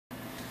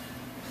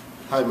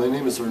Hi, my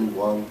name is Shuya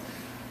Gong.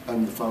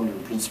 I'm the founder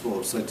and principal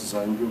of Site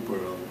Design Group. We're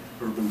an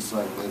urban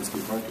design and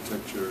landscape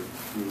architecture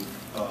group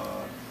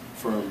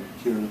firm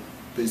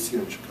based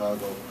here in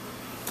Chicago.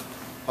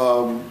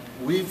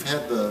 We've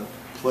had the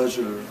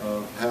pleasure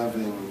of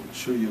having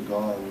Shuya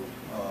Gong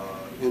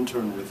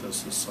intern with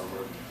us this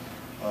summer.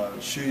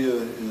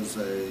 Shuya is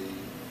a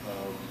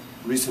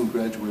recent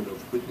graduate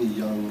of Whitney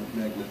Young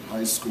Magnet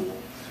High School,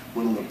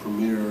 one of the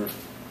premier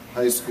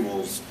high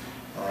schools,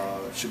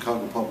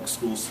 Chicago public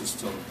school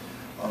system,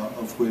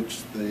 of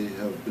which they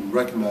have been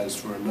recognized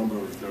for a number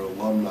of their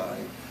alumni,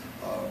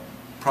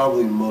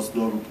 probably most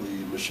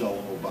notably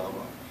Michelle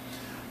Obama.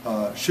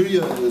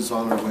 Shuya is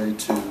on her way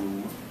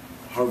to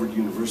Harvard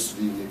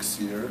University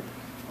next year,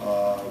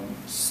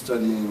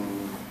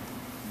 studying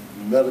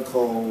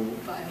biomedical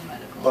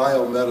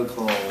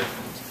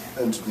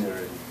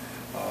engineering,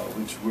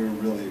 which we're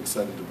really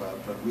excited about.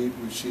 But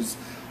she's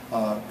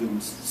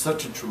been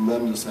such a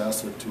tremendous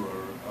asset to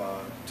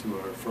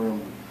our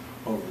firm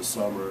over the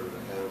summer, and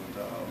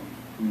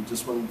we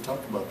just wanted to talk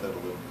about that a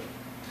little bit.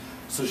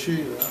 So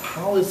Shuya,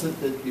 how is it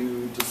that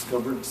you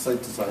discovered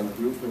Site Design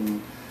Group,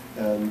 and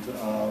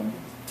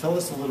tell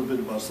us a little bit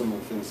about some of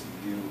the things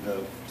that you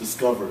have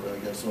discovered, I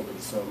guess, over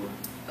the summer.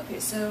 Okay,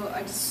 so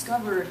I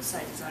discovered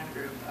Site Design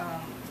Group,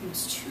 it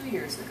was 2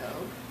 years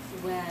ago,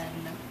 when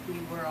we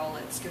were all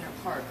at Skinner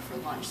Park for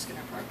lunch.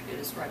 Skinner Park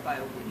is right by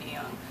Whitney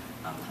Young,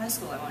 the high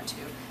school I went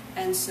to,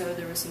 and so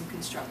there was some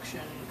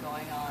construction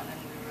going on, and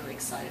we were really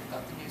excited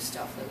about the new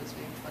stuff that was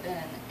being put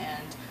in,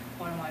 and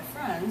one of my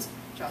friends,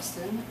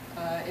 Justin,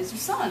 is your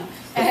son,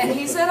 and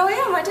he said, oh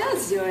yeah, my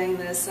dad's doing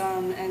this,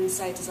 and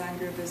Site Design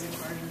Group is in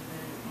charge of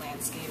the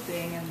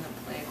landscaping and the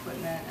play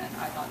equipment, and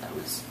I thought that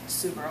was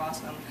super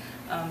awesome.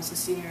 So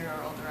senior year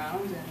rolled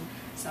around, and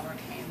summer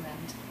came,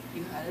 and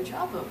you had a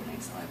job opening,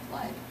 so I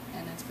applied,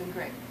 and it's been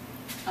great.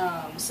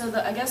 So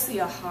I guess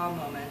the aha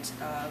moment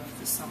of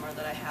the summer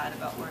that I had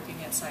about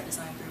working at Site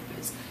Design Group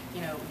is,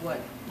 what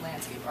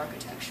landscape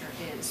architecture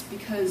is.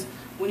 Because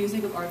when you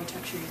think of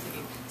architecture, you're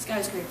thinking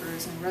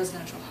skyscrapers and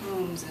residential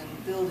homes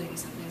and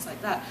buildings and things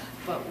like that.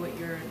 But what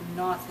you're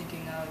not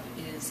thinking of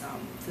is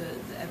the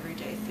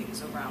everyday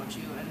things around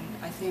you. And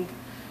I think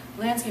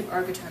landscape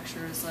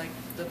architecture is like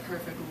the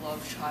perfect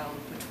love child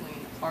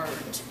between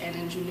art and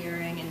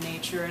engineering and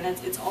nature. And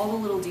it's all the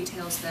little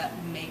details that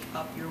make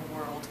up your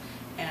world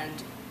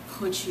and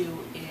put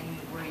you in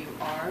where you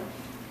are,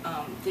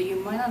 that you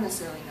might not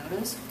necessarily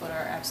notice, but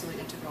are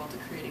absolutely integral to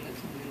creating a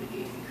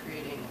community and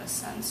creating a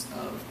sense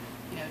of,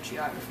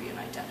 geography and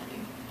identity.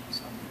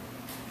 So.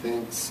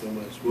 Thanks so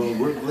much. Well,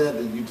 we're glad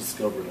that you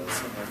discovered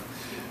us.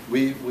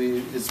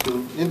 It's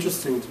been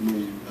interesting to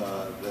me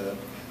that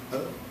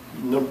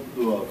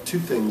two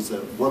things.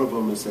 That one of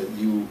them is that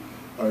you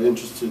are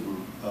interested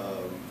in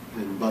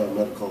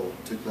biomedical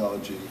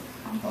technology,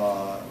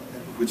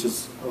 which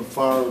is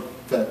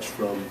far-fetched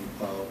from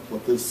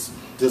what this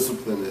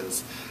discipline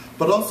is.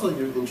 But also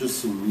your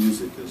interest in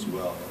music as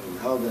well, and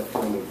how that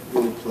kind of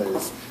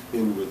interplays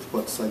in with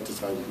what Site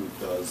Design Group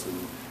does,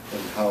 and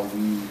how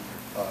we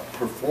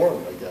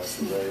perform, I guess.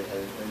 And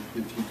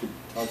if you could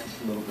talk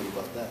a little bit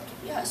about that.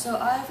 Yeah, so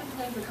I've been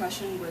playing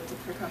percussion with the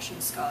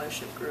Percussion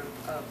Scholarship Group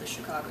of the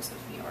Chicago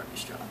Symphony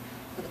Orchestra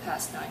for the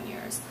past 9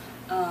 years.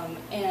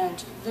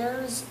 And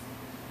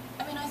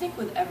I think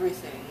with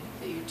everything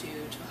that you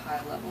do to a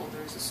high level,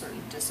 there's a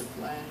certain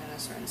discipline and a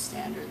certain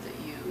standard that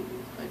you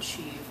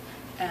achieve.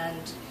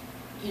 And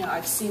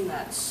I've seen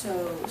that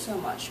so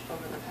much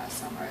over the past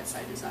summer at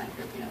Site Design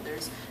Group.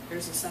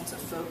 There's a sense of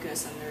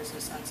focus, and there's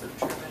a sense of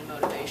driven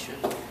motivation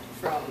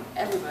from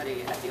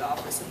everybody at the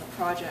office, and the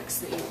projects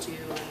that you do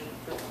and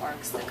the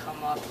parks that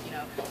come up.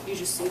 You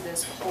just see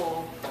this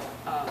whole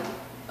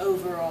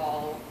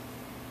overall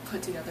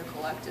put together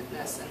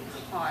collectiveness and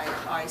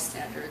high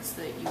standards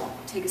that you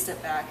take a step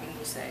back and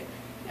you say,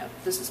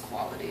 this is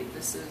quality.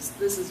 This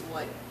is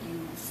what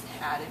you've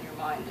had in your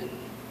mind, and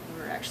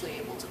we're actually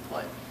able to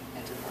put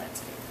into the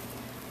landscape.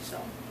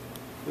 So,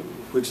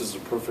 which is a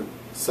perfect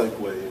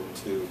segue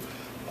into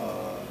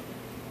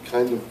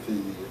kind of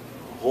the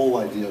whole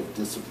idea of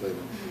discipline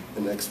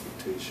and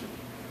expectation.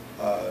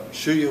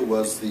 Shuya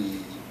was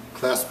the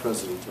class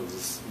president of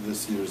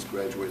this year's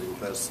graduating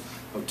class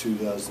of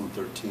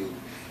 2013.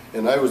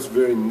 And I was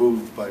very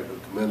moved by her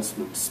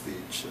commencement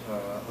speech,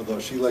 although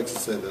she likes to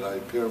say that I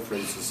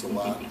paraphrase this a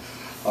lot.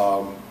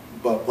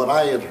 But what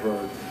I had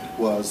heard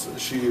was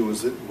Shuya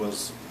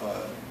was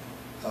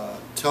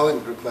telling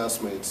her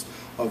classmates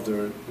of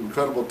their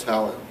incredible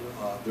talent.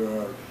 There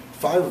are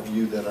 5 of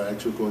you that are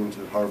actually going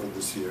to Harvard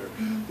this year.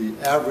 The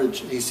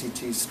average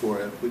ACT score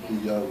at Whitney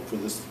Young for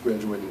this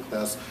graduating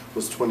class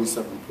was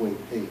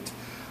 27.8.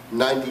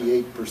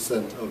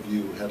 98% of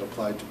you had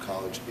applied to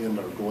college and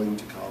are going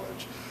to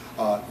college.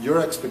 Your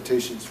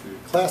expectations for your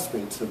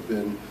classmates have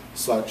been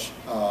such,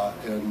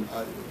 and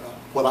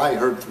what I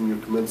heard from your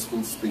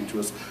commencement speech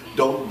was,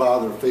 don't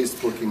bother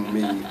Facebooking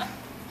me,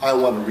 I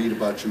want to read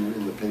about you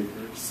in the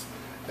papers.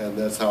 And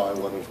that's how I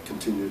want to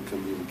continue to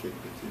communicate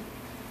with you.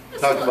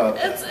 Talk about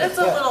that. It's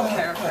a little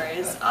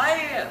paraphrase.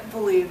 I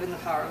believe in the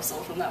power of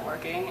social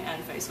networking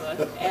and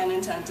Facebook and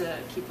intend to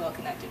keep well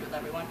connected with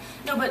everyone.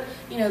 No, but,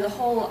 the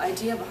whole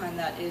idea behind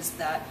that is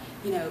that,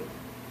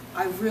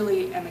 I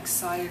really am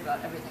excited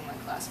about everything my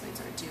classmates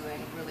are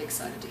doing. I'm really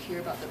excited to hear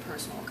about their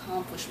personal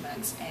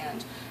accomplishments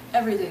and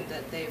everything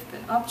that they've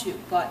been up to.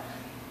 But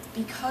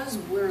because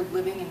we're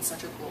living in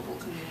such a global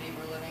community,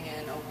 we're living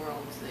in a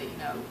world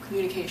that,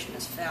 communication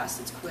is fast,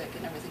 it's quick,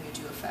 and everything you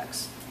do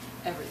affects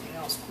everything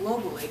else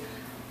globally.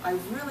 I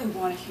really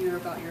want to hear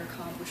about your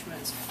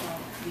accomplishments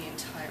from the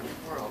entire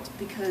world,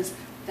 because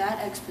that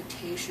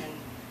expectation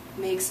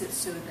makes it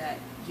so that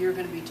you're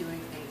going to be doing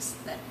things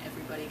that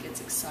everybody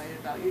gets excited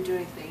about. You're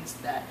doing things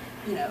that,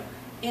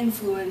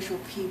 influential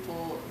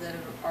people that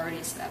are already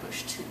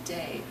established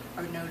today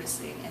are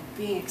noticing and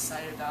being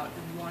excited about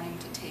and wanting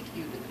to take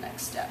you to the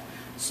next step.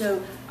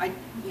 So I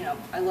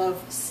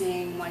love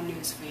seeing my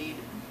news feed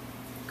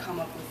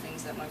come up with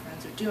things that my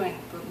friends are doing,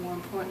 but more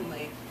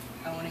importantly,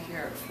 I want to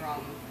hear it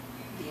from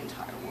the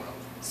entire world.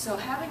 So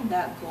having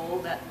that goal,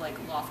 that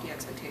lofty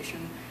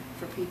expectation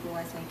for people,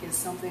 I think is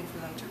something for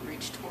them to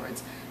reach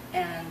towards.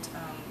 And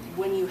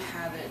when you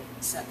have it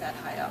set that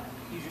high up,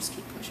 you just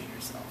keep pushing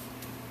yourself.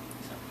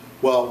 So.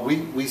 Well,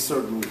 we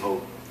certainly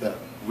hope that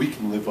we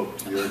can live up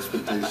to your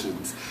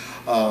expectations.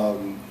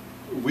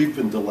 We've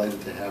been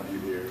delighted to have you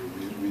here.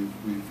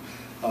 We've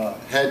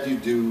had you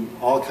do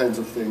all kinds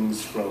of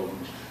things from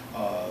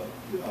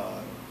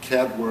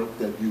CAD work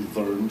that you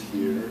learned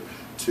here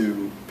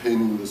to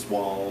painting this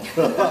wall,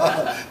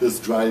 this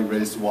dry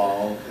erase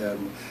wall,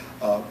 and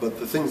but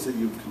the things that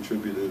you've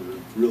contributed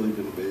have really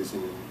been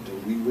amazing,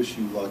 and we wish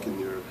you luck in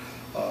your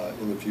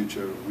in the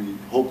future. We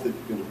hope that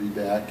you're going to be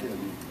back and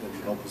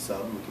help us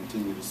out and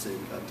continue to stay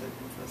in contact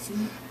with us.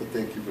 But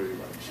thank you very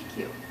much. Thank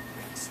you.